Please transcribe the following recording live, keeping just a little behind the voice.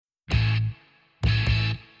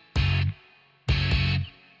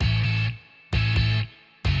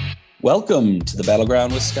Welcome to the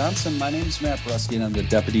Battleground, Wisconsin. My name is Matt Brusky, and I'm the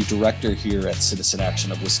Deputy Director here at Citizen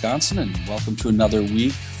Action of Wisconsin, and welcome to another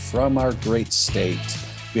week from our great state.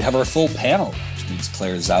 We have our full panel, which means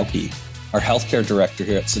Claire Zauke, our Healthcare Director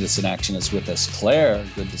here at Citizen Action, is with us. Claire,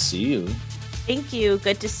 good to see you. Thank you.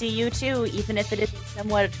 Good to see you too, even if it is a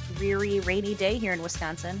somewhat dreary, rainy day here in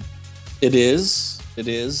Wisconsin. It is.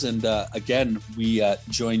 And again, we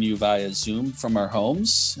join you via Zoom from our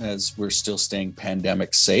homes as we're still staying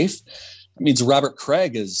pandemic safe. That means Robert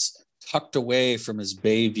Craig is tucked away from his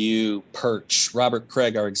Bayview perch. Robert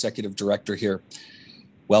Craig, our Executive Director here.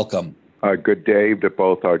 Welcome. Good day to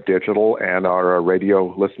both our digital and our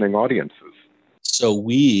radio listening audiences. So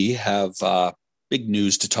we have big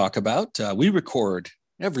news to talk about. We record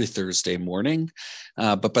every Thursday morning,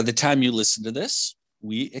 but by the time you listen to this,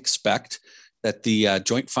 we expect that the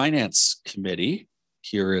Joint Finance Committee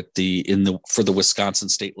here at for the Wisconsin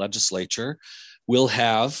State Legislature will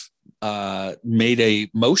have made a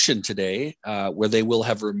motion today where they will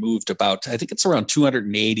have removed about, I think it's around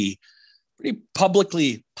 280 pretty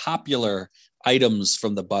publicly popular items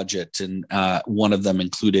from the budget, and one of them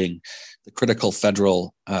including the critical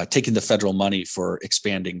taking the federal money for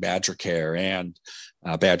expanding Badger Care and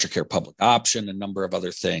Badger Care public option, a number of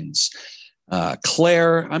other things.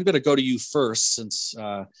 Claire, I'm going to go to you first since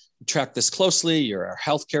you track this closely. You're our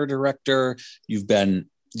healthcare director. You've been,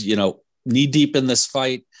 knee deep in this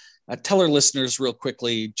fight. Tell our listeners real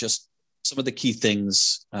quickly just some of the key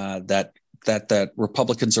things that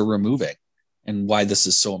Republicans are removing and why this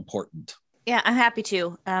is so important. Yeah, I'm happy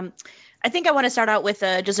to. I think I want to start out with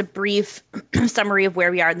just a brief summary of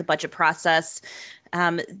where we are in the budget process.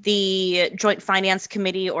 The Joint Finance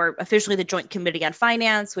Committee, or officially the Joint Committee on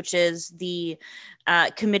Finance, which is the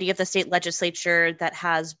committee of the state legislature that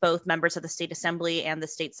has both members of the state assembly and the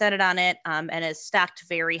state senate on it, and is stacked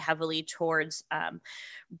very heavily towards,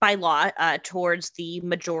 by law, towards the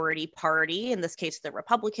majority party, in this case, the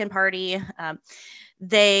Republican Party.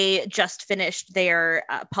 They just finished their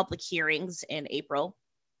public hearings in April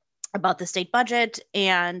about the state budget,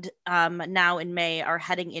 and now in May are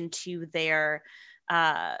heading into their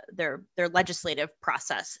legislative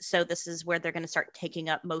process. So this is where they're going to start taking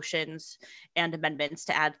up motions and amendments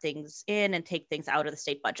to add things in and take things out of the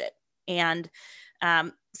state budget. And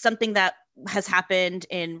something that has happened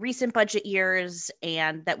in recent budget years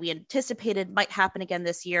and that we anticipated might happen again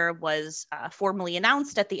this year was formally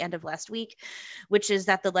announced at the end of last week, which is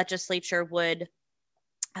that the legislature would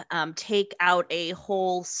take out a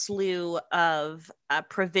whole slew of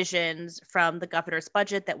provisions from the governor's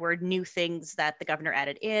budget that were new things that the governor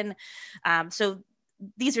added in. So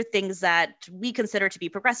these are things that we consider to be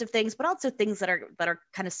progressive things, but also things that are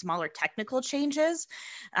kind of smaller technical changes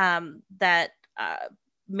that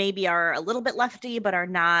maybe are a little bit lefty, but are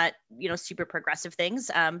not, super progressive things,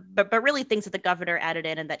 but really things that the governor added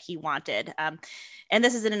in and that he wanted. And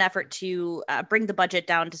this is in an effort to bring the budget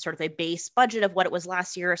down to sort of a base budget of what it was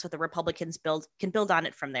last year, so the Republicans can build on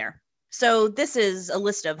it from there. So this is a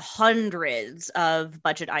list of hundreds of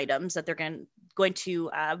budget items that they're going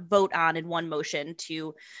to vote on in one motion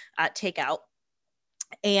to take out.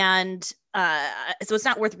 And so it's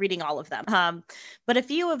not worth reading all of them. But a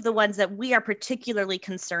few of the ones that we are particularly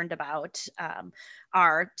concerned about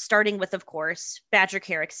are starting with, of course, Badger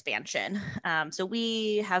Care expansion. So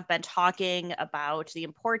we have been talking about the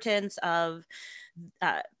importance of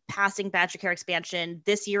passing Badger Care expansion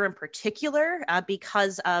this year in particular,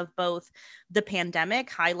 because of both the pandemic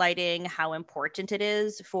highlighting how important it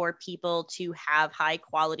is for people to have high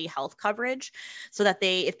quality health coverage so that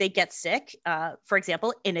if they get sick, for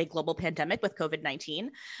example, in a global pandemic with COVID-19,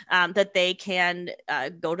 that they can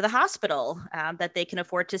go to the hospital, that they can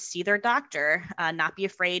afford to see their doctor, not be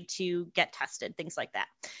afraid to get tested, things like that.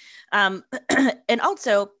 And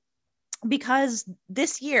also because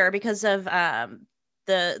this year, because of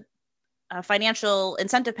the financial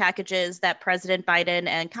incentive packages that President Biden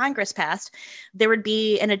and Congress passed, there would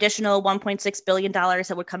be an additional $1.6 billion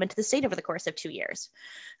that would come into the state over the course of 2 years.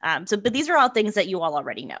 But these are all things that you all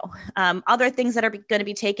already know. Other things that are going to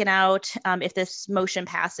be taken out if this motion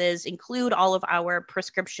passes include all of our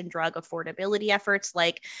prescription drug affordability efforts,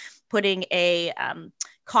 like putting a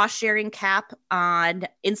cost sharing cap on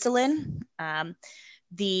insulin,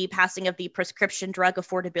 the passing of the Prescription Drug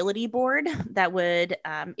Affordability Board that would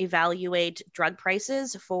evaluate drug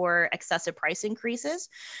prices for excessive price increases,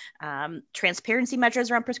 transparency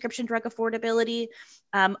measures around prescription drug affordability.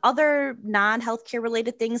 Other non-healthcare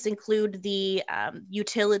related things include the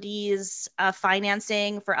utilities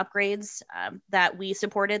financing for upgrades that we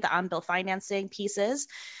supported, the on-bill financing pieces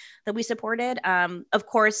that we supported. Of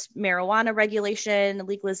course, marijuana regulation,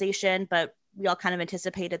 legalization, but we all kind of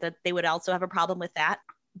anticipated that they would also have a problem with that.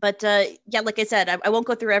 But yeah, like I said, I won't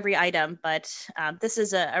go through every item, but this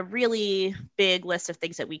is a really big list of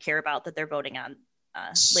things that we care about that they're voting on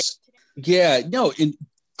later today. Yeah, no,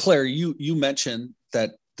 Claire, you mentioned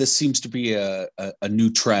that this seems to be a new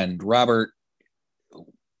trend. Robert,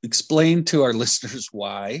 explain to our listeners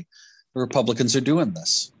why the Republicans are doing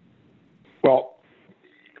this. Well,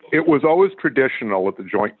 it was always traditional at the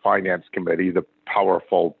Joint Finance Committee, the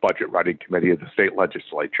powerful budget writing committee of the state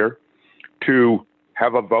legislature, to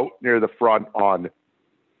have a vote near the front on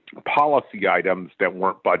policy items that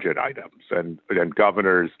weren't budget items. And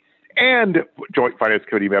governors and Joint Finance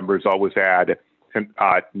Committee members always add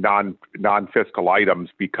non-fiscal items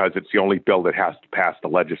because it's the only bill that has to pass the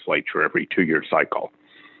legislature every 2-year cycle.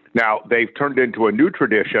 Now, they've turned into a new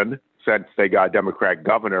tradition since they got a Democrat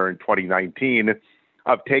governor in 2019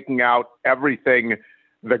 of taking out everything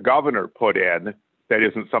the governor put in that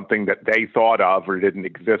isn't something that they thought of or didn't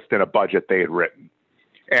exist in a budget they had written.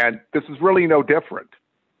 And this is really no different.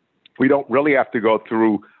 We don't really have to go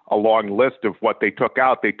through a long list of what they took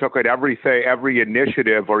out. They took out every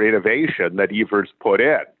initiative or innovation that Evers put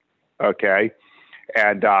in, okay?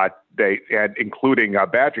 And including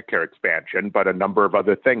Badger Care expansion, but a number of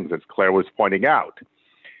other things, as Claire was pointing out.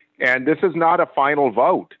 And this is not a final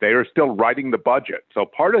vote. They are still writing the budget. So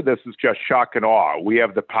part of this is just shock and awe. We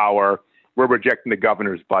have the power. We're rejecting the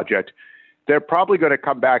governor's budget. They're probably going to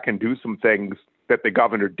come back and do some things that the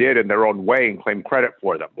governor did in their own way and claim credit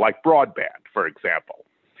for them, like broadband, for example.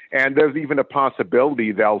 And there's even a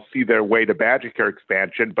possibility they'll see their way to Badger Care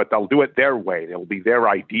expansion, but they'll do it their way. It'll be their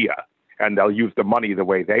idea, and they'll use the money the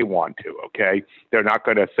way they want to, okay? They're not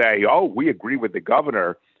going to say, oh, we agree with the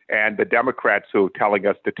governor and the Democrats who are telling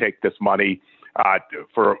us to take this money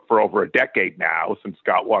for over a decade now, since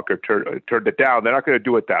Scott Walker turned it down. They're not going to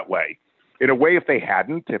do it that way. In a way, if they had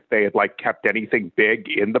kept anything big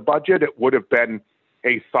in the budget, it would have been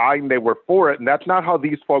a sign they were for it. And that's not how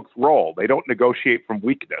these folks roll. They don't negotiate from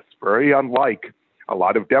weakness, very unlike a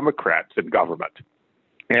lot of Democrats in government.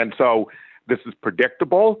 And so this is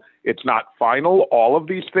predictable. It's not final. All of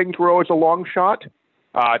these things were always a long shot.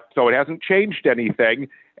 So it hasn't changed anything,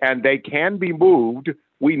 and they can be moved.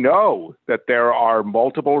 We know that there are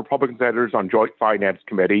multiple Republican senators on Joint Finance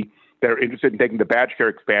Committee. They're interested in taking the Badger Care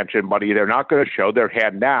expansion money. They're not going to show their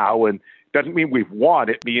hand now, and it doesn't mean we've won.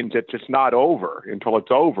 It means it's just not over until it's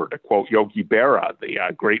over, to quote Yogi Berra, the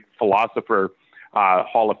great philosopher,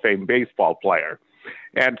 Hall of Fame baseball player.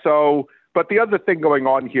 And so, but the other thing going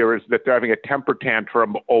on here is that they're having a temper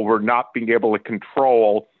tantrum over not being able to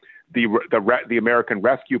control the American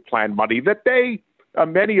Rescue Plan money that they,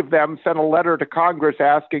 many of them, sent a letter to Congress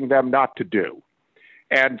asking them not to do.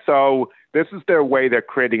 And so this is their way. They're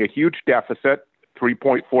creating a huge deficit,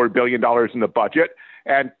 $3.4 billion in the budget,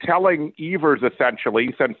 and telling Evers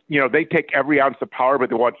essentially, since they take every ounce of power, but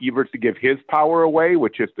they want Evers to give his power away,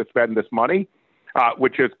 which is to spend this money,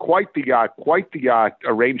 which is quite the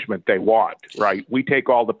arrangement they want, right? We take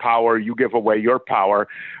all the power, you give away your power,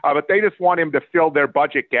 but they just want him to fill their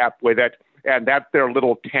budget gap with it, and that's their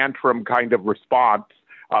little tantrum kind of response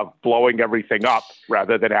of blowing everything up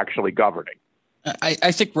rather than actually governing.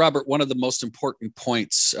 I think, Robert, one of the most important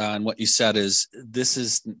points on what you said is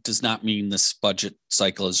does not mean this budget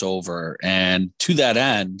cycle is over. And to that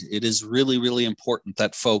end, it is really, really important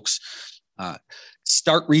that folks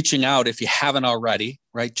start reaching out if you haven't already,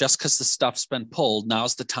 right? Just because the stuff's been pulled,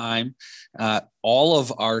 now's the time. All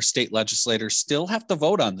of our state legislators still have to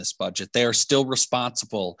vote on this budget. They are still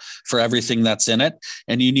responsible for everything that's in it.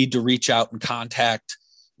 And you need to reach out and contact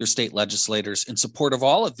your state legislators in support of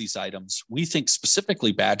all of these items. We think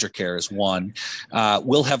specifically Badger Care is one.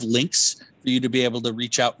 We'll have links for you to be able to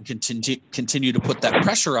reach out and continue to put that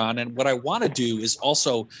pressure on. And what I want to do is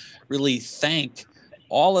also really thank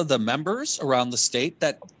all of the members around the state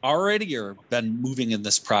that already are been moving in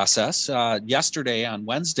this process. Yesterday on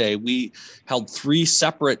Wednesday, we held 3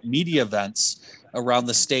 separate media events around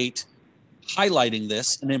the state highlighting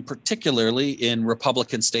this, and in particularly in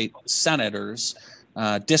Republican state senators'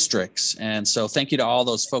 districts. And so thank you to all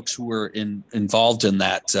those folks who were involved in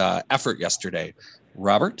that effort yesterday.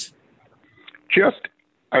 Robert?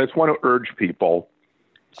 I just want to urge people,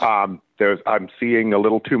 I'm seeing a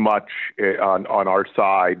little too much on our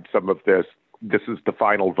side, some of this is the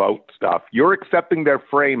final vote stuff. You're accepting their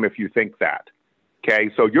frame if you think that, okay?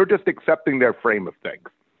 So you're just accepting their frame of things.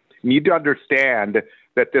 You need to understand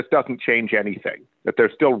that this doesn't change anything, that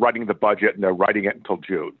they're still writing the budget and they're writing it until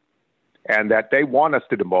June. And that they want us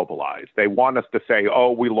to demobilize. They want us to say,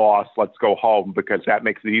 oh, we lost, let's go home, because that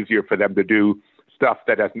makes it easier for them to do stuff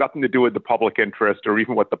that has nothing to do with the public interest or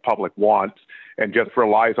even what the public wants. and just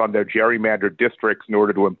relies on their gerrymandered districts in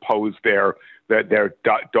order to impose their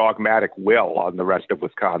dogmatic will on the rest of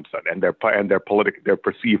Wisconsin and their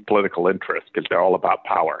perceived political interest, because they're all about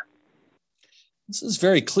power. This is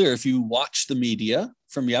very clear. If you watch the media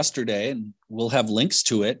from yesterday, and we'll have links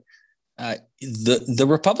to it, the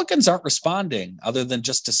Republicans aren't responding other than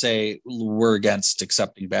just to say we're against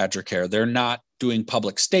accepting Badger Care. They're not doing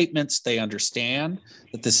public statements. They understand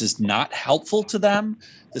that this is not helpful to them.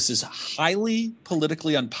 This is highly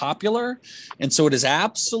politically unpopular. And so it is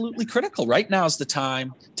absolutely critical. Right now is the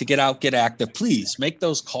time to get out, get active. Please make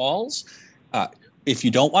those calls. If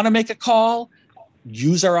you don't want to make a call,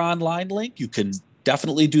 use our online link. You can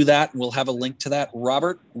definitely do that. We'll have a link to that.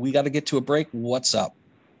 Robert, we got to get to a break. What's up?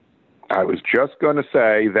 I was just going to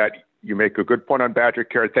say that you make a good point on Badger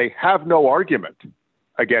Care. They have no argument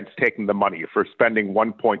against taking the money for spending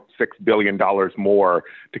 $1.6 billion more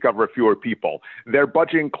to cover fewer people. Their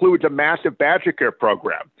budget includes a massive Badger Care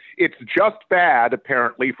program. It's just bad,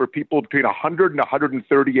 apparently, for people between 100 and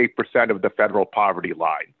 138% of the federal poverty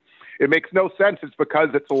line. It makes no sense. It's because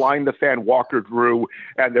it's a line the fan Walker drew,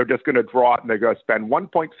 and they're just going to draw it, and they're going to spend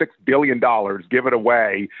 $1.6 billion, give it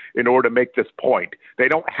away in order to make this point. They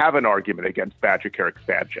don't have an argument against Badger Care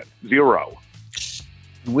expansion. Zero.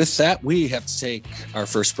 With that, we have to take our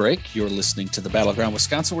first break. You're listening to the Battleground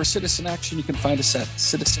Wisconsin. We're Citizen Action. You can find us at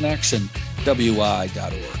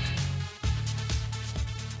citizenactionwi.org.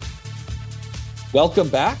 Welcome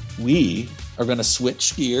back. We are going to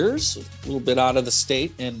switch gears a little bit out of the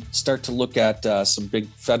state and start to look at some big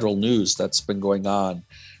federal news that's been going on.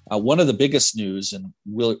 One of the biggest news, and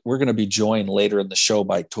we're going to be joined later in the show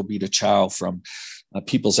by Tobita Chow from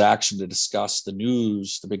People's Action to discuss the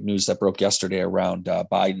big news that broke yesterday around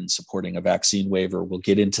Biden supporting a vaccine waiver. We'll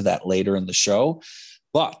get into that later in the show.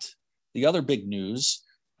 But the other big news,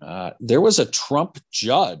 there was a Trump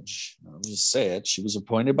judge, let me say it, she was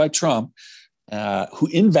appointed by Trump, who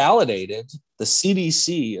invalidated the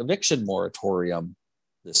CDC eviction moratorium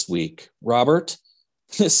this week. Robert,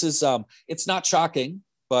 this is, it's not shocking,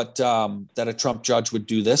 but that a Trump judge would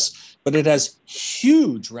do this, but it has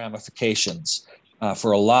huge ramifications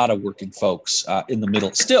for a lot of working folks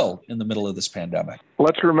still in the middle of this pandemic.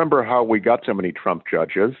 Let's remember how we got so many Trump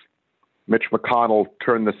judges. Mitch McConnell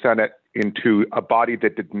turned the Senate into a body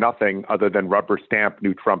that did nothing other than rubber stamp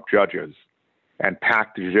new Trump judges and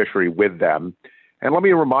packed the judiciary with them. And let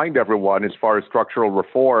me remind everyone, as far as structural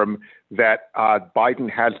reform, that Biden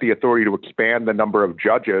has the authority to expand the number of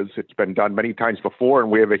judges. It's been done many times before,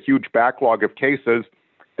 and we have a huge backlog of cases.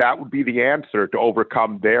 That would be the answer to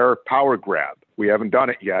overcome their power grab. We haven't done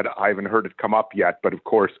it yet. I haven't heard it come up yet, but of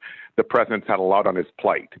course, the president's had a lot on his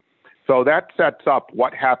plate. So that sets up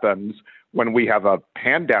what happens when we have a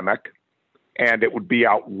pandemic, and it would be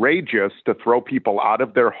outrageous to throw people out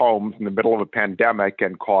of their homes in the middle of a pandemic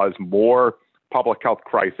and cause more public health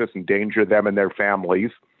crisis, endanger them and their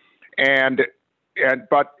families.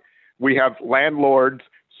 But we have landlords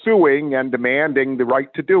suing and demanding the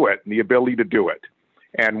right to do it and the ability to do it.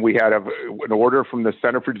 And we had an order from the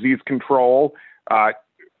Center for Disease Control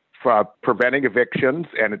for preventing evictions,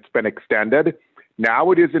 and it's been extended.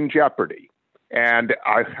 Now it is in jeopardy. And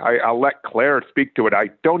I'll let Claire speak to it. I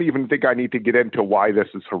don't even think I need to get into why this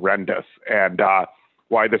is horrendous and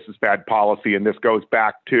why this is bad policy. And this goes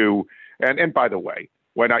back to, and by the way,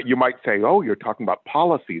 when you might say, oh, you're talking about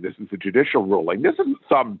policy, this is a judicial ruling. This isn't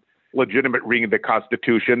some legitimate reading of the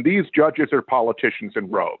Constitution. These judges are politicians in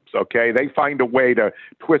robes, okay? They find a way to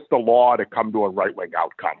twist the law to come to a right-wing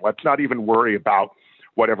outcome. Let's not even worry about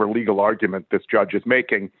whatever legal argument this judge is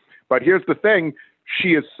making. But here's the thing. She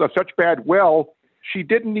is of such bad will, she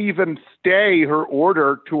didn't even stay her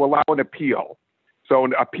order to allow an appeal. So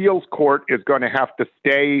an appeals court is going to have to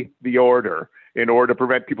stay the order in order to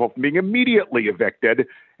prevent people from being immediately evicted.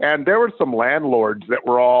 And there were some landlords that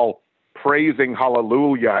were all praising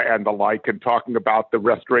hallelujah and the like and talking about the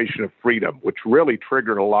restoration of freedom, which really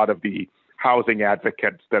triggered a lot of the housing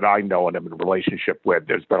advocates that I know and am in a relationship with.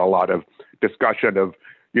 There's been a lot of discussion of,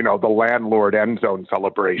 the landlord end zone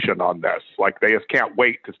celebration on this. Like, they just can't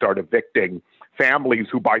wait to start evicting families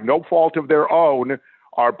who, by no fault of their own,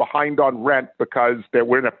 are behind on rent because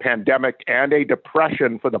we're in a pandemic and a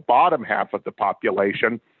depression for the bottom half of the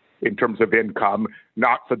population in terms of income,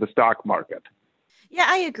 not for the stock market. Yeah,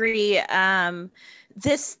 I agree.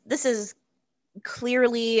 This is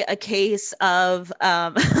clearly a case of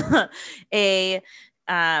a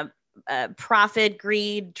profit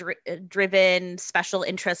greed driven special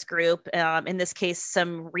interest group. In this case,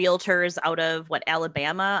 some realtors out of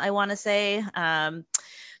Alabama, I want to say,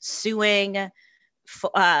 suing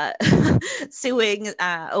suing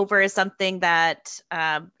over something that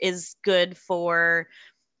is good for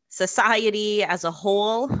society as a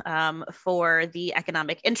whole, for the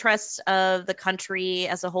economic interests of the country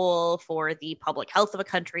as a whole, for the public health of a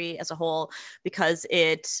country as a whole, because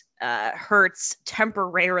it hurts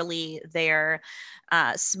temporarily their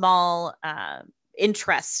small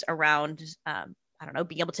interests around, I don't know,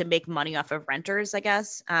 being able to make money off of renters, I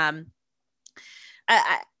guess.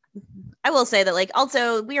 I will say that, like,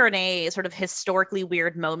 also we are in a sort of historically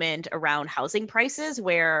weird moment around housing prices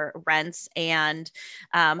where rents and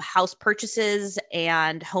house purchases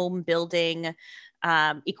and home building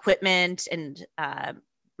equipment and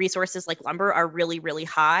resources like lumber are really, really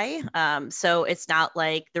high. So it's not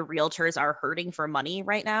like the realtors are hurting for money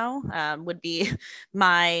right now, would be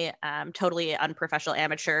my totally unprofessional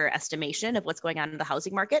amateur estimation of what's going on in the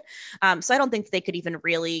housing market. So I don't think they could even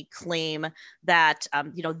really claim that,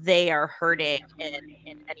 they are hurting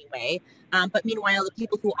in any way. But meanwhile, the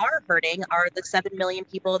people who are hurting are the 7 million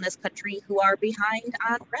people in this country who are behind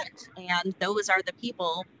on rent. And those are the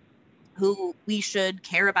people who we should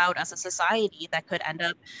care about as a society that could end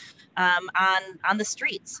up on the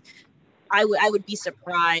streets. I would be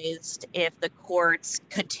surprised if the courts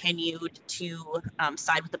continued to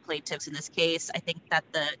side with the plaintiffs in this case. I think that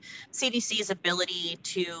the CDC's ability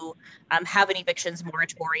to have an evictions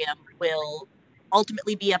moratorium will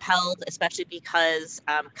ultimately be upheld, especially because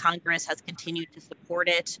Congress has continued to support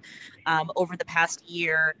it over the past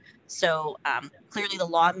year. So clearly the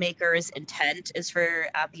lawmakers' intent is for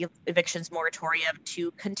the evictions moratorium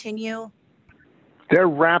to continue. They're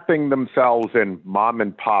wrapping themselves in mom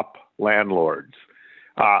and pop landlords.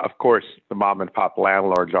 Of course, the mom and pop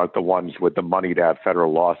landlords aren't the ones with the money to have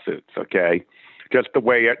federal lawsuits, okay? Just the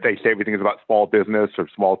way they say everything is about small business or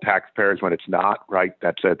small taxpayers when it's not, right?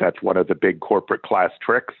 That's one of the big corporate class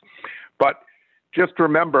tricks. But just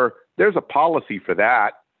remember, there's a policy for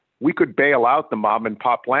that. We could bail out the mom and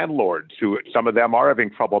pop landlords who, some of them are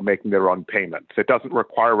having trouble making their own payments. It doesn't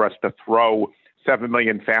require us to throw 7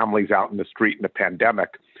 million families out in the street in a pandemic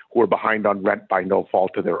who are behind on rent by no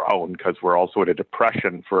fault of their own, because we're also at a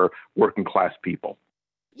depression for working class people.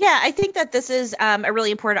 Yeah, I think that this is a really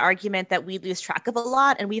important argument that we lose track of a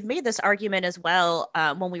lot. And we've made this argument as well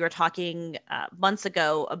when we were talking months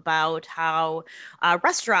ago about how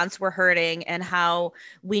restaurants were hurting and how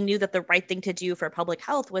we knew that the right thing to do for public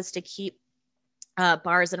health was to keep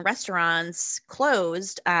bars and restaurants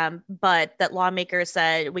closed, but that lawmakers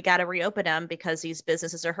said we got to reopen them because these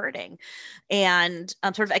businesses are hurting. And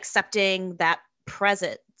sort of accepting that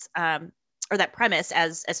presence or that premise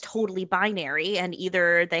as totally binary, and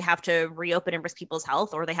either they have to reopen and risk people's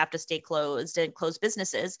health or they have to stay closed and close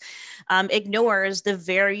businesses, ignores the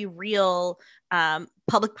very real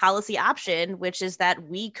public policy option, which is that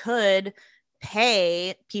we could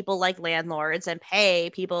pay people like landlords and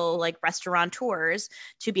pay people like restaurateurs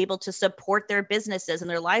to be able to support their businesses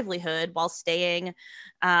and their livelihood while staying,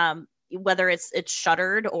 whether it's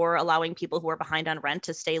shuttered or allowing people who are behind on rent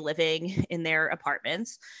to stay living in their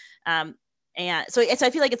apartments. And so I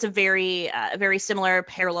feel like it's a very similar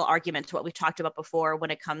parallel argument to what we've talked about before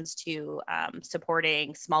when it comes to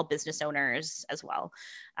supporting small business owners as well.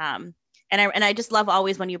 And I just love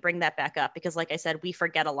always when you bring that back up, because like I said, we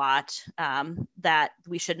forget a lot that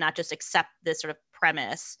we should not just accept this sort of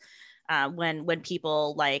premise when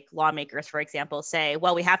people like lawmakers, for example, say,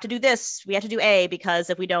 well, we have to do this, we have to do A, because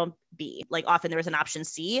if we don't B, like often there is an option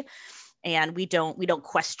C, and we don't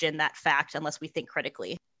question that fact unless we think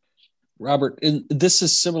critically. Robert, this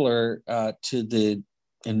is similar to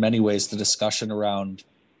in many ways, the discussion around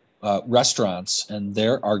restaurants and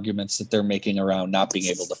their arguments that they're making around not being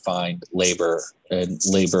able to find labor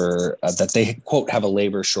that they, quote, have a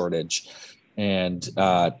labor shortage. And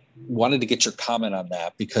wanted to get your comment on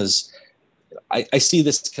that, because I see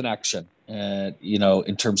this connection,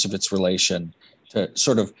 in terms of its relation to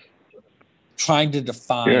sort of trying to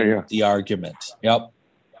define the argument. Yep.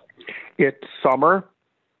 It's summer,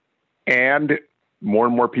 and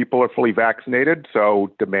more people are fully vaccinated.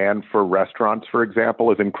 So demand for restaurants, for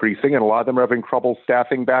example, is increasing, and a lot of them are having trouble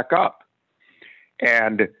staffing back up.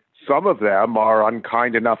 And some of them are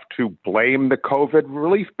unkind enough to blame the COVID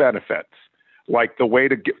relief benefits, like the way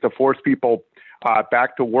to force people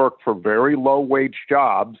back to work for very low wage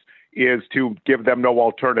jobs is to give them no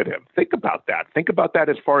alternative. Think about that. Think about that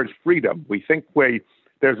as far as freedom. We think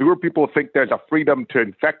there's a group of people who think there's a freedom to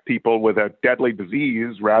infect people with a deadly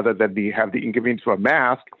disease rather than have the inconvenience of a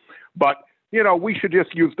mask. But, we should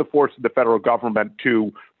just use the force of the federal government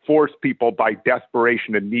to force people by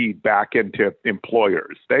desperation and need back into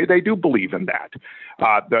employers. They do believe in that.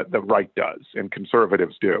 The right does, and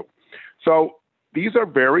conservatives do. So these are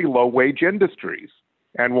very low-wage industries.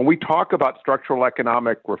 And when we talk about structural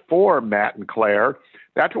economic reform, Matt and Claire,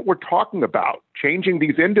 that's what we're talking about, changing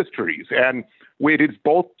these industries. And it is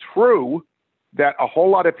both true that a whole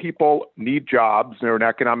lot of people need jobs, they're in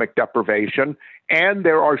economic deprivation, and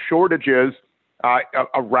there are shortages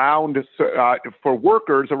for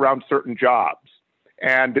workers around certain jobs.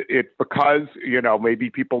 And it's because, maybe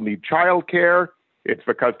people need childcare. It's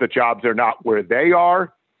because the jobs are not where they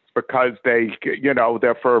are. It's because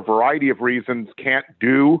they're for a variety of reasons can't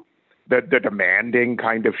do the demanding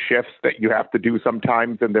kind of shifts that you have to do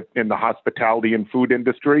sometimes in the hospitality and food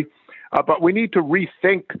industry. But we need to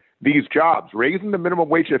rethink these jobs. Raising the minimum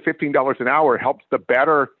wage to $15 an hour helps the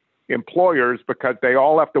better employers because they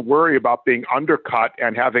all have to worry about being undercut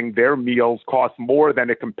and having their meals cost more than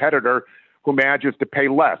a competitor who manages to pay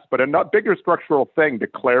less. But a bigger structural thing, to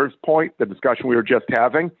Claire's point, the discussion we were just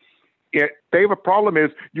having, they have a problem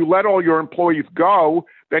is you let all your employees go,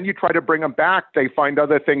 then you try to bring them back, they find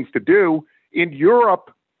other things to do. In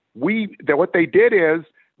Europe, what they did is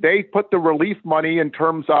they put the relief money in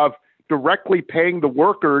terms of directly paying the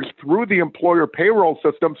workers through the employer payroll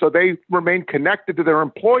system so they remain connected to their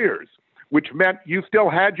employers, which meant you still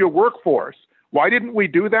had your workforce. Why didn't we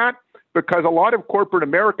do that? Because a lot of corporate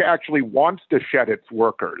America actually wants to shed its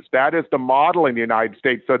workers. That is the model in the United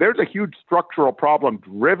States. So there's a huge structural problem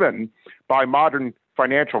driven by modern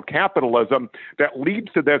financial capitalism that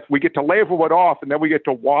leads to this. We get to lay everyone off, and then we get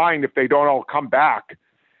to whine if they don't all come back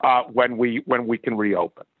when we can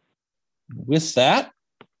reopen. With that,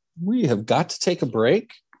 we have got to take a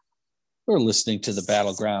break. We're listening to the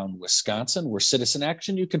Battleground Wisconsin. We're Citizen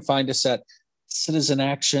Action. You can find us at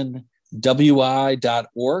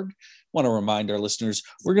citizenactionwi.org. I want to remind our listeners,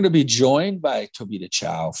 we're going to be joined by Tobita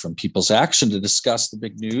Chow from People's Action to discuss the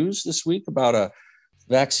big news this week about a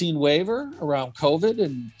vaccine waiver around COVID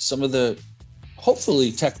and some of the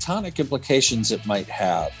hopefully tectonic implications it might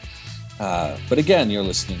have. But again, you're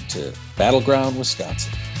listening to Battleground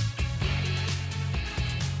Wisconsin.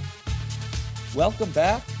 Welcome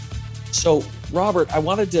back. So, Robert, I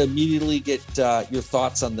wanted to immediately get your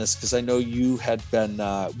thoughts on this because I know you had been.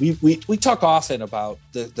 We talk often about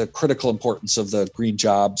the critical importance of the green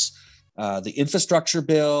jobs, the infrastructure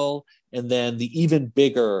bill, and then the even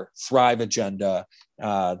bigger Thrive agenda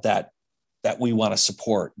that we want to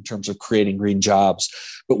support in terms of creating green jobs.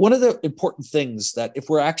 But one of the important things that if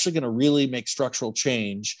we're actually going to really make structural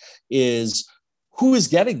change is who is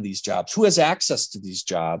getting these jobs, who has access to these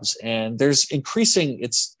jobs. And it's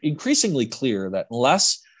increasingly clear that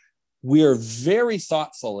unless we are very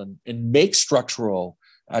thoughtful and make structural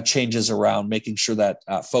changes around making sure that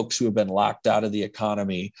folks who have been locked out of the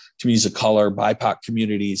economy, communities of color, BIPOC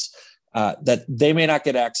communities, that they may not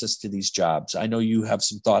get access to these jobs. I know you have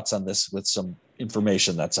some thoughts on this with some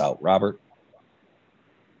information that's out, Robert.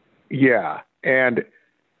 Yeah, and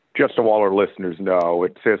just so all our listeners know,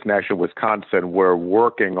 at Citizen Action Wisconsin, we're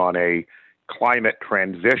working on a climate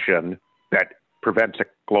transition that prevents a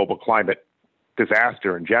global climate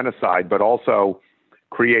disaster and genocide, but also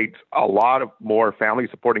creates a lot of more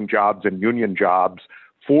family-supporting jobs and union jobs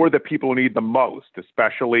for the people who need them most,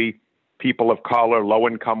 especially people of color,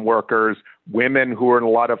 low-income workers, women who are in a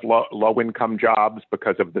lot of low-income jobs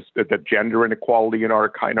because of the gender inequality in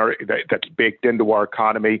our that's baked into our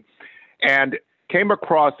economy. And came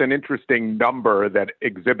across an interesting number that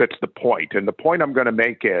exhibits the point. And the point I'm going to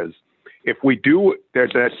make is,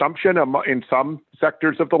 there's an assumption in some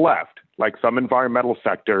sectors of the left, like some environmental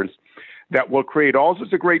sectors, that will create all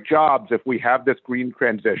sorts of great jobs if we have this green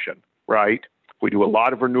transition, right? We do a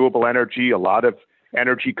lot of renewable energy, a lot of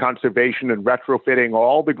energy conservation and retrofitting,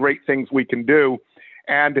 all the great things we can do.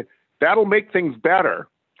 And that'll make things better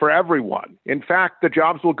for everyone. In fact, the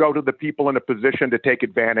jobs will go to the people in a position to take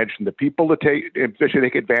advantage, and the people in a position to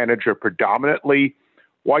take advantage are predominantly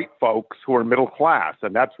white folks who are middle class.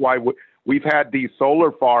 And that's why we've had these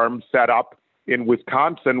solar farms set up in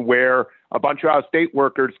Wisconsin where a bunch of out-of-state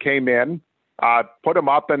workers came in, put them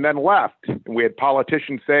up, and then left. And we had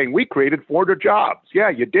politicians saying, we created 400 jobs. Yeah,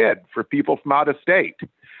 you did, for people from out of state.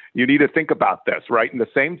 You need to think about this, right? And the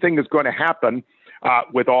same thing is going to happen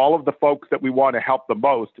with all of the folks that we want to help the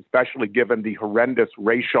most, especially given the horrendous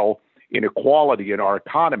racial inequality in our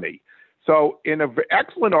economy. So in an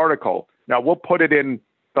excellent article, now we'll put it in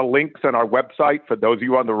the links on our website for those of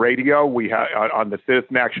you on the radio. We have on the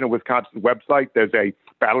Citizen Action of Wisconsin website, there's a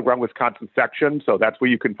Battleground Wisconsin section. So that's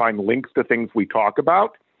where you can find links to things we talk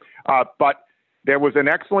about. But there was an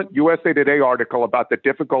excellent USA Today article about the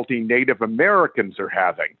difficulty Native Americans are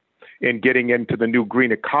having in getting into the new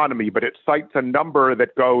green economy, but it cites a number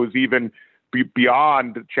that goes even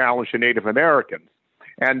beyond the challenge to Native Americans.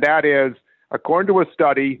 And that is according to a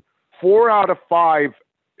study, 4 out of 5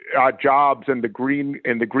 jobs in the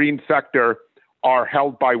green sector are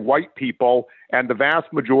held by white people, and the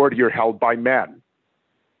vast majority are held by men.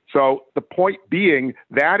 So the point being,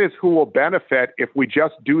 that is who will benefit if we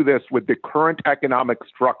just do this with the current economic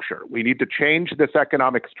structure. We need to change this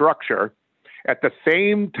economic structure at the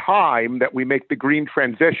same time that we make the green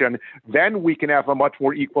transition. Then we can have a much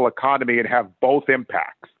more equal economy and have both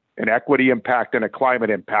impacts, an equity impact and a climate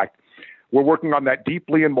impact. We're working on that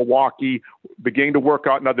deeply in Milwaukee, beginning to work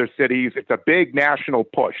out in other cities. It's a big national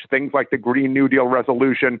push. Things like the Green New Deal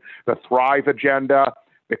resolution, the Thrive Agenda,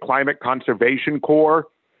 the Climate Conservation Corps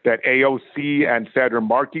that AOC and Senator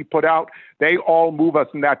Markey put out, they all move us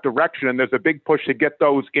in that direction. And there's a big push to get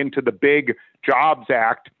those into the big Jobs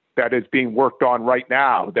Act that is being worked on right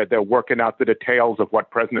now, that they're working out the details of what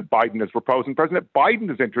President Biden is proposing. President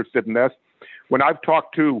Biden is interested in this. When I've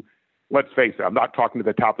talked to, let's face it, I'm not talking to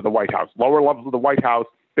the top of the White House, lower levels of the White House,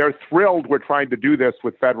 they're thrilled we're trying to do this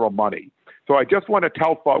with federal money. So I just want to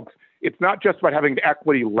tell folks, it's not just about having the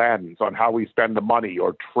equity lens on how we spend the money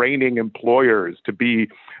or training employers to be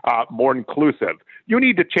more inclusive. You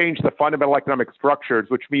need to change the fundamental economic structures,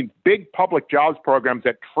 which means big public jobs programs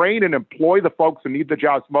that train and employ the folks who need the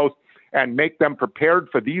jobs most and make them prepared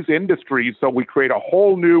for these industries, so we create a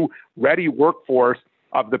whole new ready workforce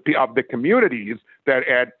of the communities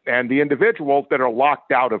that and the individuals that are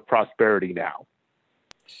locked out of prosperity now.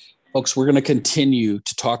 Folks, we're going to continue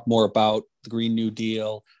to talk more about the Green New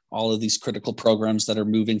Deal, all of these critical programs that are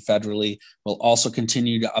moving federally. We'll also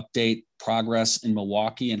continue to update progress in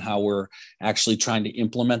Milwaukee and how we're actually trying to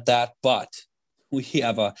implement that. But we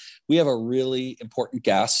have a really important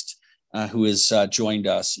guest who has joined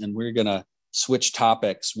us, and we're going to switch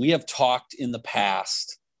topics. We have talked in the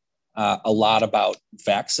past a lot about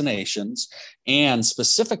vaccinations and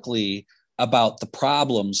specifically about the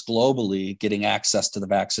problems globally getting access to the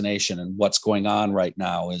vaccination, and what's going on right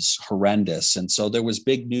now is horrendous. And so there was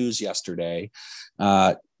big news yesterday.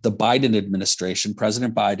 The Biden administration,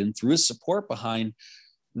 President Biden, threw his support behind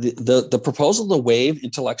the proposal to waive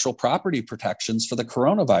intellectual property protections for the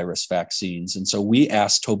coronavirus vaccines. And so we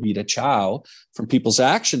asked Tobita Chow from People's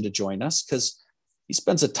Action to join us because he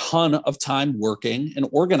spends a ton of time working and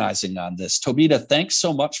organizing on this. Tobita, thanks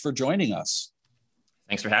so much for joining us.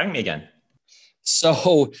 Thanks for having me again.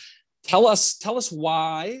 So tell us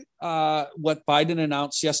why what Biden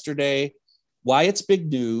announced yesterday, why it's big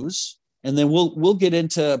news, and then we'll get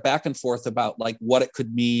into back and forth about like what it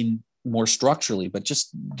could mean more structurally, but just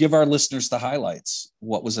give our listeners the highlights,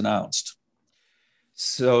 what was announced.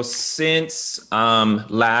 So since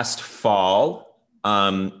last fall,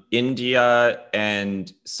 India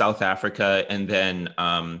and South Africa, and then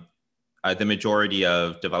the majority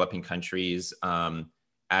of developing countries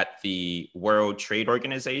at the World Trade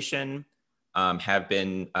Organization have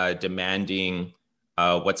been demanding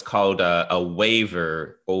what's called a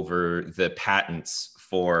waiver over the patents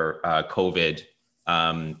for COVID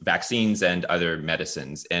vaccines and other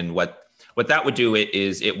medicines. And what that would do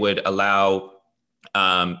is it would allow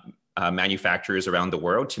manufacturers around the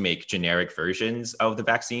world to make generic versions of the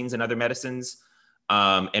vaccines and other medicines,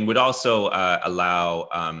 and would also allow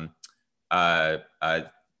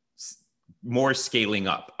more scaling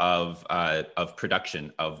up of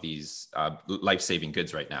production of these life-saving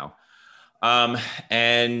goods right now.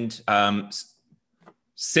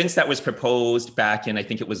 Since that was proposed back in, I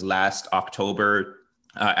think it was last October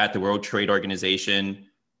at the World Trade Organization,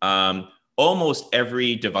 almost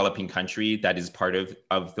every developing country that is part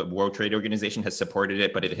of the World Trade Organization has supported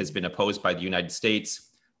it, but it has been opposed by the United States,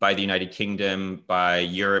 by the United Kingdom, by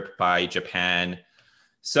Europe, by Japan.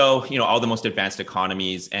 So, all the most advanced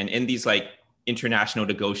economies. And in these like international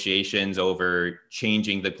negotiations over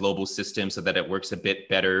changing the global system so that it works a bit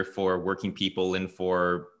better for working people and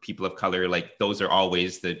for people of color, like those are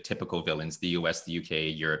always the typical villains, the US, the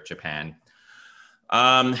UK, Europe, Japan.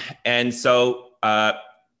 And so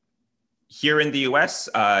here in the US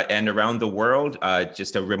and around the world,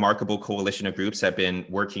 just a remarkable coalition of groups have been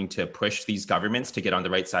working to push these governments to get on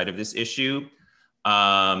the right side of this issue.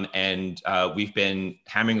 And we've been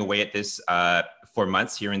hammering away at this for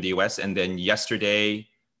months here in the US. And then yesterday,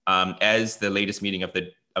 as the latest meeting of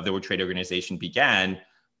the World Trade Organization began,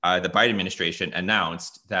 the Biden administration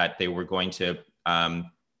announced that they were going to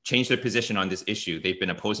change their position on this issue. They've been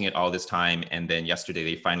opposing it all this time. And then yesterday,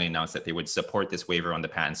 they finally announced that they would support this waiver on the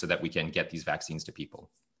patent so that we can get these vaccines to people.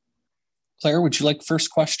 Claire, would you like first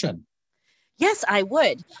question? Yes, I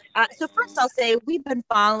would. So first, I'll say we've been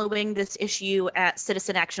following this issue at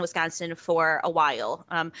Citizen Action Wisconsin for a while.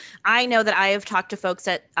 I know that I have talked to folks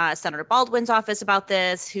at Senator Baldwin's office about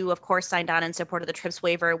this, who, of course, signed on in support of the TRIPS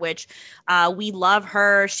waiver, which we love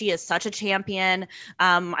her. She is such a champion.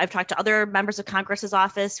 I've talked to other members of Congress's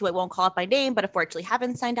office who I won't call up by name, but unfortunately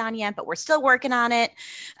haven't signed on yet, but we're still working on it.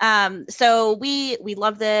 So we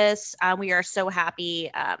love this. We are so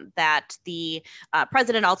happy that the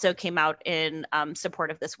president also came out in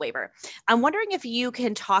support of this waiver. I'm wondering if you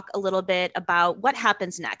can talk a little bit about what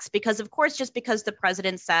happens next, because of course, just because the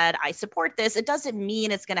president said, I support this, it doesn't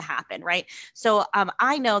mean it's going to happen, right? So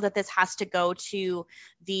I know that this has to go to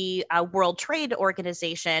the World Trade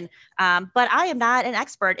Organization, but I am not an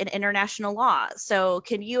expert in international law. So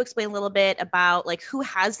can you explain a little bit about like who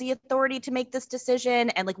has the authority to make this decision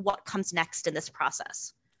and like what comes next in this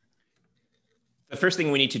process? The first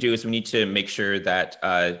thing we need to do is we need to make sure that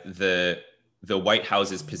the White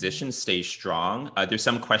House's position stays strong. There's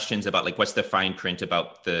some questions about like what's the fine print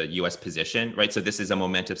about the U.S. position, right? So this is a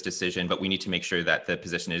momentous decision, but we need to make sure that the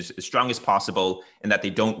position is as strong as possible and that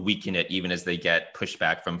they don't weaken it even as they get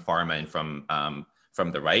pushback from pharma and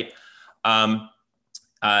from the right.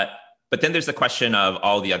 But then there's the question of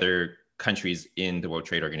all the other countries in the World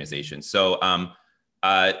Trade Organization. So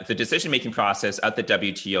the decision-making process at the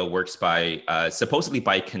WTO works by supposedly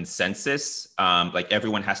by consensus. Like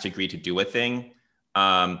everyone has to agree to do a thing.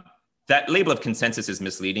 That label of consensus is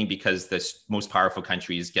misleading because the most powerful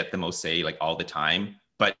countries get the most say like all the time.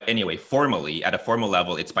 But anyway, formally, at a formal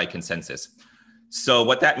level, it's by consensus. So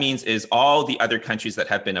what that means is all the other countries that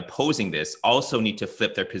have been opposing this also need to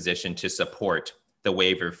flip their position to support the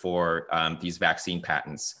waiver for these vaccine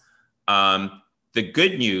patents. The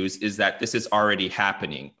good news is that this is already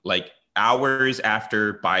happening. Like hours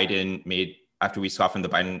after we saw from the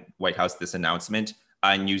Biden White House this announcement,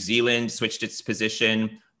 New Zealand switched its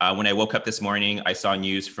position. When I woke up this morning, I saw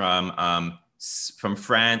news from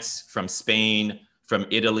France, from Spain, from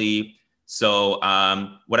Italy. So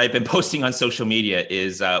what I've been posting on social media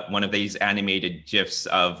is one of these animated GIFs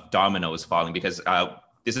of dominoes falling, because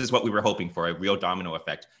this is what we were hoping for, a real domino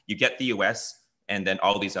effect. You get the US, and then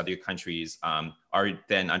all these other countries are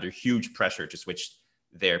then under huge pressure to switch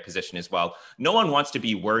their position as well. No one wants to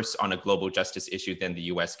be worse on a global justice issue than the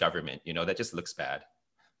US government. You know, that just looks bad.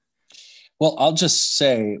 Well, I'll just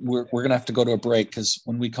say we're going to have to go to a break because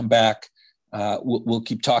when we come back, we'll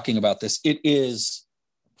keep talking about this. It is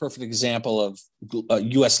a perfect example of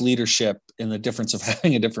US leadership and the difference of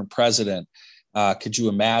having a different president. Could you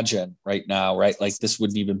imagine right now, right? Like this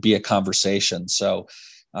wouldn't even be a conversation. So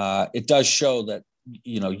it does show that,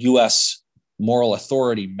 U.S. moral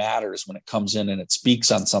authority matters when it comes in and it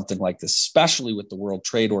speaks on something like this, especially with the World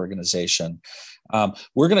Trade Organization.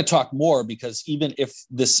 We're going to talk more because even if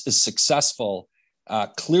this is successful,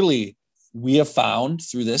 clearly we have found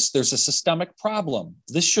through this, there's a systemic problem.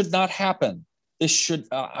 This should not happen. This should,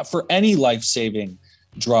 for any life-saving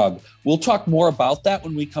drug. We'll talk more about that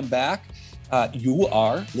when we come back. You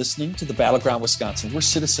are listening to the Battleground Wisconsin. We're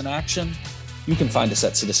Citizen Action. You can find us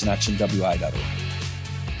at citizenactionwi.org.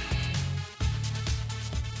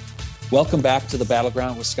 Welcome back to the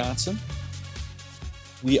Battleground Wisconsin.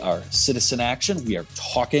 We are Citizen Action. We are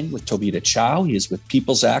talking with Tobita Chow. He is with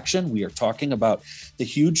People's Action. We are talking about the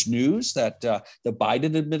huge news that the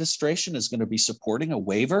Biden administration is going to be supporting a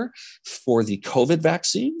waiver for the COVID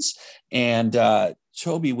vaccines. And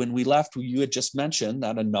Toby, when we left, you had just mentioned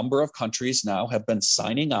that a number of countries now have been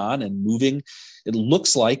signing on and moving, it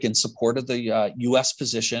looks like, in support of the U.S.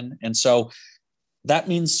 position. And so that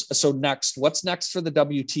means, next, what's next for the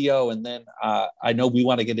WTO? And then I know we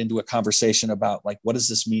want to get into a conversation about like, what does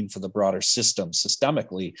this mean for the broader system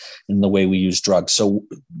systemically in the way we use drugs? So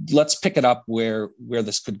let's pick it up where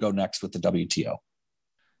this could go next with the WTO.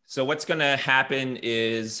 So what's going to happen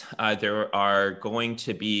is there are going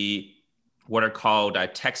to be what are called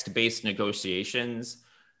text-based negotiations,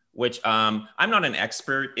 which I'm not an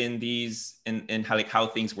expert in these, in how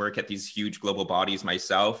things work at these huge global bodies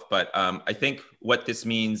myself. But I think what this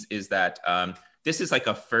means is that this is like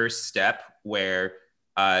a first step where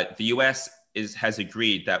the US has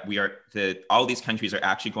agreed that all these countries are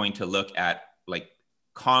actually going to look at like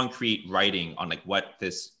concrete writing on like what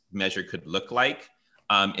this measure could look like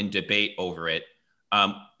and debate over it.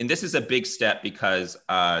 And this is a big step because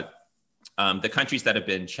the countries that have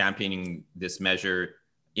been championing this measure,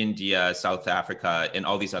 India, South Africa, and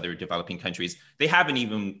all these other developing countries, they haven't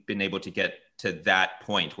even been able to get to that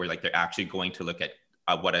point where like they're actually going to look at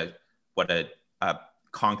what a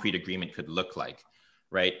concrete agreement could look like,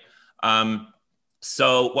 right?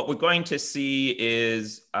 So what we're going to see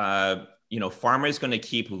is farmers going to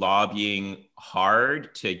keep lobbying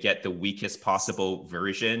hard to get the weakest possible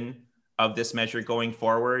version of this measure going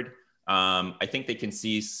forward. I think they can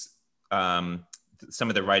see some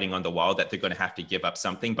of the writing on the wall that they're going to have to give up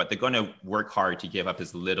something, but they're going to work hard to give up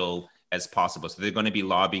as little as possible. So they're going to be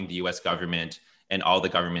lobbying the US government and all the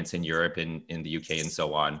governments in Europe and in the UK and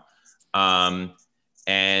so on. That's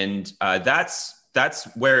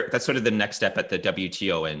sort of the next step at the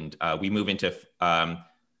WTO. And we move into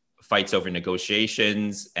fights over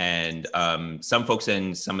negotiations, and some folks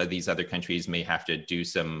in some of these other countries may have to do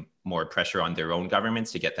some more pressure on their own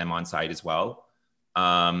governments to get them on side as well.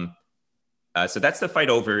 So that's the fight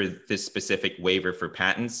over this specific waiver for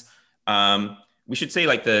patents. We should say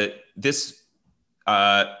this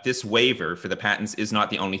waiver for the patents is not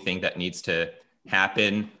the only thing that needs to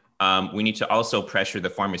happen. We need to also pressure the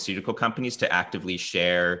pharmaceutical companies to actively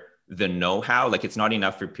share the know-how. Like, it's not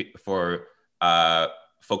enough for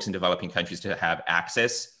folks in developing countries to have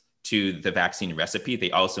access to the vaccine recipe.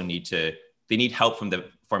 They also need help from the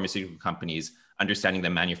pharmaceutical companies understanding the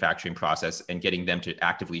manufacturing process and getting them to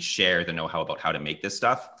actively share the know-how about how to make this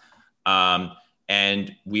stuff.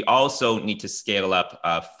 And we also need to scale up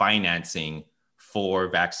financing for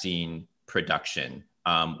vaccine production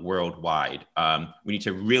worldwide. We need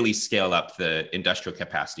to really scale up the industrial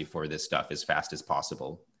capacity for this stuff as fast as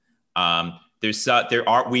possible.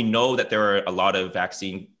 We know that there are a lot of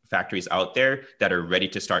vaccine factories out there that are ready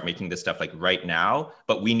to start making this stuff like right now,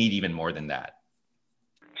 but we need even more than that.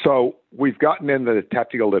 So we've gotten into the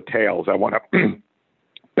technical details. I want to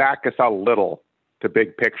back us out a little to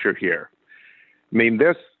big picture here. I mean,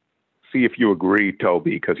 see if you agree,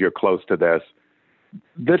 Toby, because you're close to this.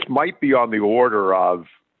 This might be on the order of,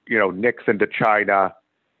 Nixon to China,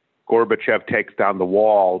 Gorbachev takes down the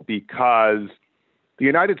wall, because the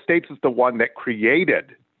United States is the one that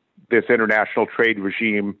created this international trade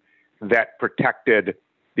regime that protected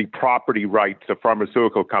the property rights of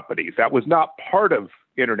pharmaceutical companies. That was not part of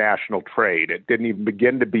international trade. It didn't even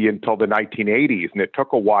begin to be until the 1980s, and it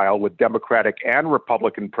took a while with Democratic and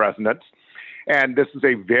Republican presidents. And this is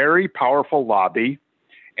a very powerful lobby.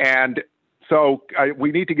 And so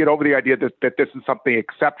we need to get over the idea that this is something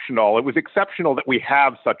exceptional. It was exceptional that we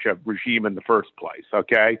have such a regime in the first place,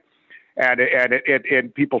 okay?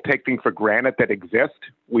 And people take things for granted that exist.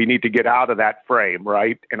 We need to get out of that frame,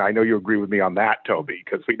 right? And I know you agree with me on that, Toby,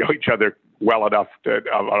 because we know each other well enough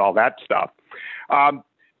on all that stuff.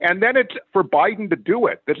 And then it's for Biden to do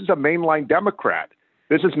it. This is a mainline Democrat.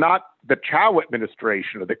 This is not the Chow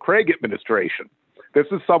administration or the Craig administration. This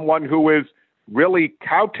is someone who is really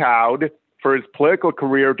kowtowed for his political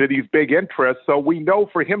career to these big interests. So we know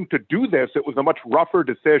for him to do this, it was a much rougher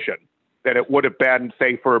decision than it would have been,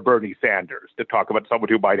 say, for Bernie Sanders, to talk about someone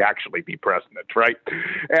who might actually be president, right?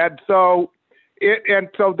 And so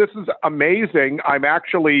this is amazing. I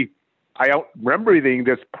don't remember being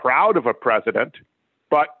this proud of a president,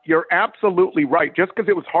 but you're absolutely right. Just because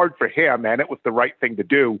it was hard for him and it was the right thing to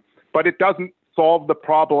do, but it doesn't solve the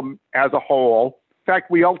problem as a whole. In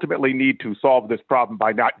fact, we ultimately need to solve this problem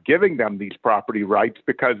by not giving them these property rights,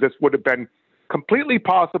 because this would have been completely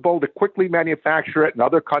possible to quickly manufacture it in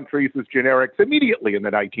other countries as generics immediately in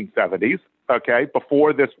the 1970s, okay,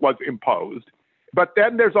 before this was imposed. But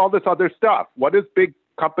then there's all this other stuff. What does big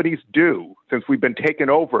companies do since we've been taken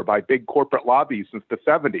over by big corporate lobbies since the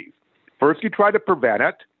 70s? First, you try to prevent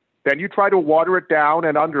it. Then you try to water it down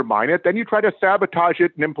and undermine it. Then you try to sabotage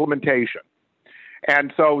it in implementation.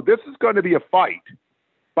 And so this is going to be a fight.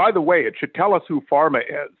 By the way, it should tell us who pharma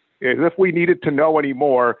is. If we needed to know any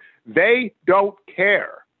more, they don't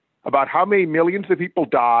care about how many millions of people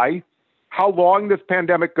die, how long this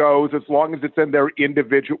pandemic goes, as long as it's in their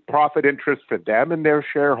individual profit interest for them and their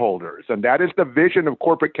shareholders. And that is the vision of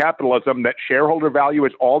corporate capitalism, that shareholder value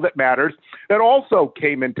is all that matters, that also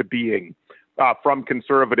came into being from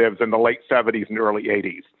conservatives in the late 70s and early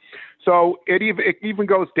 80s. So it even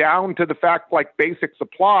goes down to the fact, like basic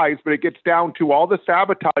supplies, but it gets down to all the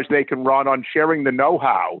sabotage they can run on sharing the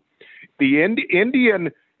know-how. The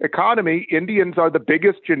Indian economy, Indians are the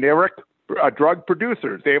biggest generic drug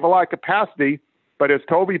producers. They have a lot of capacity, but as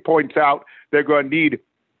Toby points out, they're going to need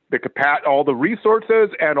all the resources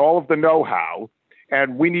and all of the know-how.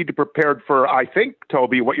 And we need to prepare for, I think,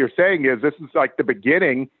 Toby, what you're saying is this is like the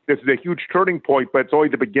beginning. This is a huge turning point, but it's only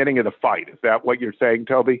the beginning of the fight. Is that what you're saying,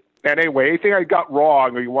 Toby? And anyway, anything I got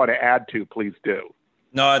wrong or you want to add to, please do.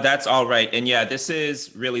 No, that's all right. And yeah, this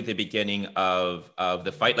is really the beginning of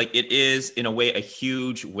the fight. Like, it is, in a way, a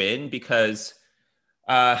huge win, because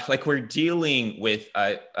Like we're dealing with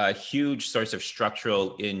a huge source of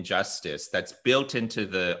structural injustice that's built into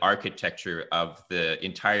the architecture of the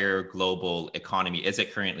entire global economy as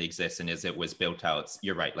it currently exists and as it was built out.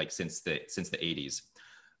 You're right, like since the 80s.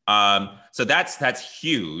 So that's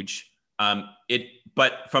huge.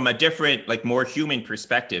 But from a different, like more human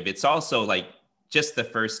perspective, it's also like just the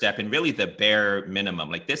first step and really the bare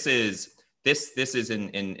minimum. Like this is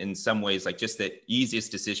in some ways like just the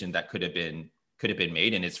easiest decision that could have been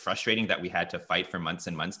made. And it's frustrating that we had to fight for months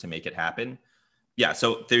and months to make it happen. Yeah,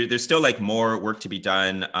 so there's still like more work to be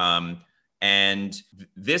done. And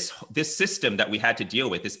this system that we had to deal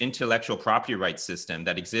with, this intellectual property rights system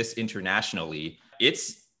that exists internationally,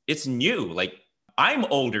 it's new. Like I'm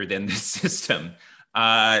older than this system.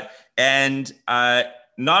 And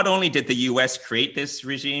not only did the US create this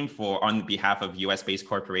regime on behalf of US-based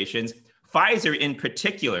corporations, Pfizer in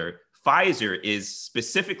particular, Pfizer is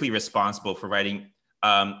specifically responsible for writing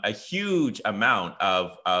a huge amount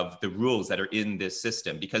of the rules that are in this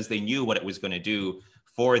system because they knew what it was going to do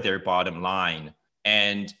for their bottom line.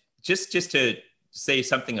 And just to say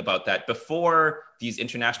something about that, before these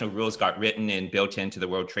international rules got written and built into the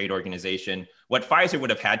World Trade Organization, what Pfizer would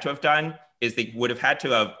have had to have done is they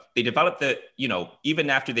developed even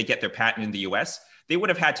after they get their patent in the US, they would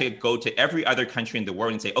have had to go to every other country in the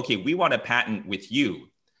world and say, okay, we want a patent with you.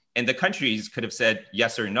 And the countries could have said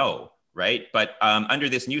yes or no, right? But under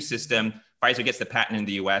this new system, Pfizer gets the patent in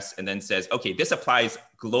the US and then says, okay, this applies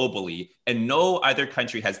globally, and no other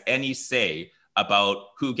country has any say about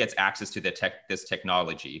who gets access to this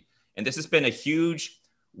technology. And this has been a huge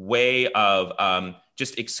way of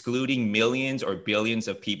just excluding millions or billions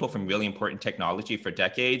of people from really important technology for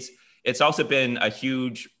decades. It's also been a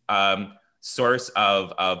huge source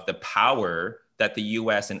of the power that the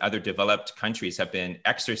US and other developed countries have been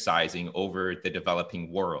exercising over the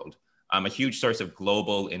developing world, a huge source of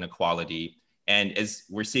global inequality. And as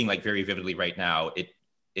we're seeing like very vividly right now,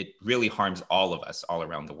 it really harms all of us all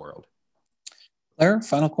around the world. Claire,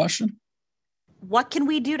 final question. What can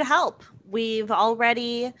we do to help? We've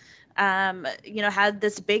already had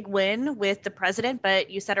this big win with the president, but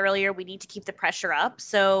you said earlier we need to keep the pressure up.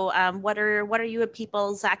 So what are you at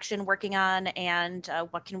People's Action working on, and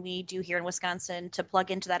what can we do here in Wisconsin to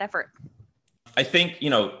plug into that effort? I think,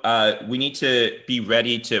 we need to be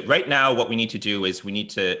ready to, right now, what we need to do is we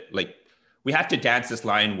have to dance this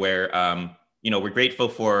line where, we're grateful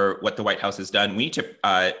for what the White House has done. We need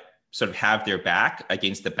to sort of have their back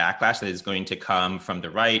against the backlash that is going to come from the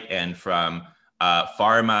right and from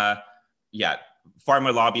pharma. Yeah,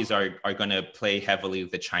 pharma lobbies are going to play heavily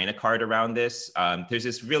the China card around this. There's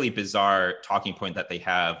this really bizarre talking point that they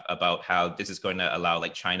have about how this is going to allow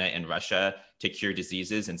like China and Russia to cure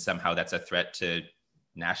diseases, and somehow that's a threat to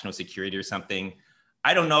national security or something.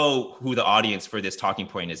 I don't know who the audience for this talking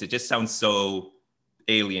point is. It just sounds so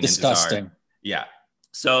alien disgusting. And bizarre. Yeah.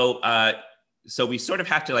 So we sort of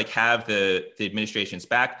have to like have the administration's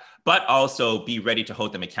back, but also be ready to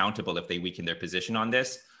hold them accountable if they weaken their position on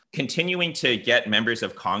this. Continuing to get members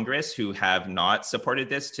of Congress who have not supported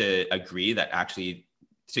this to agree that actually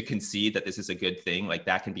to concede that this is a good thing, like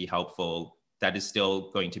that can be helpful. That is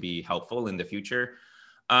still going to be helpful in the future.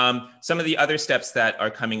 Some of the other steps that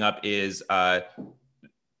are coming up is,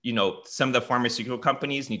 some of the pharmaceutical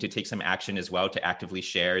companies need to take some action as well to actively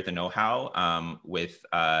share the know-how with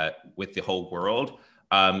the whole world.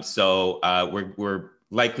 So we're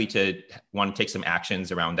likely to want to take some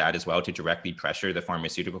actions around that as well to directly pressure the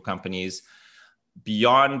pharmaceutical companies.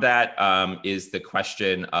 Beyond that is the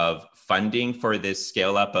question of funding for this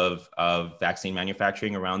scale up of vaccine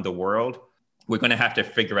manufacturing around the world. We're going to have to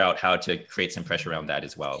figure out how to create some pressure around that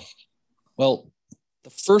as well. Well,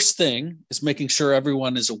 the first thing is making sure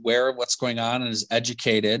everyone is aware of what's going on and is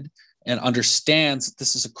educated and understands that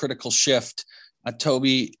this is a critical shift.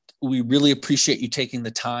 Toby, we really appreciate you taking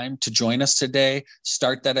the time to join us today,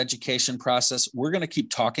 start that education process. We're going to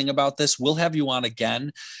keep talking about this. We'll have you on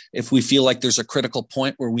again if we feel like there's a critical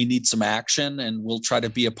point where we need some action, and we'll try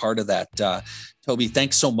to be a part of that. Toby,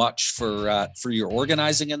 thanks so much for your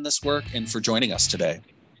organizing in this work and for joining us today.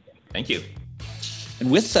 Thank you. And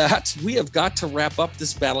with that, we have got to wrap up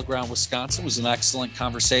this Battleground Wisconsin. It was an excellent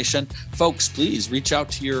conversation. Folks, please reach out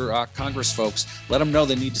to your Congress folks. Let them know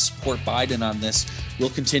they need to support Biden on this. We'll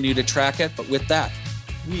continue to track it. But with that,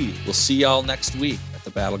 we will see y'all next week at the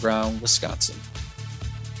Battleground Wisconsin.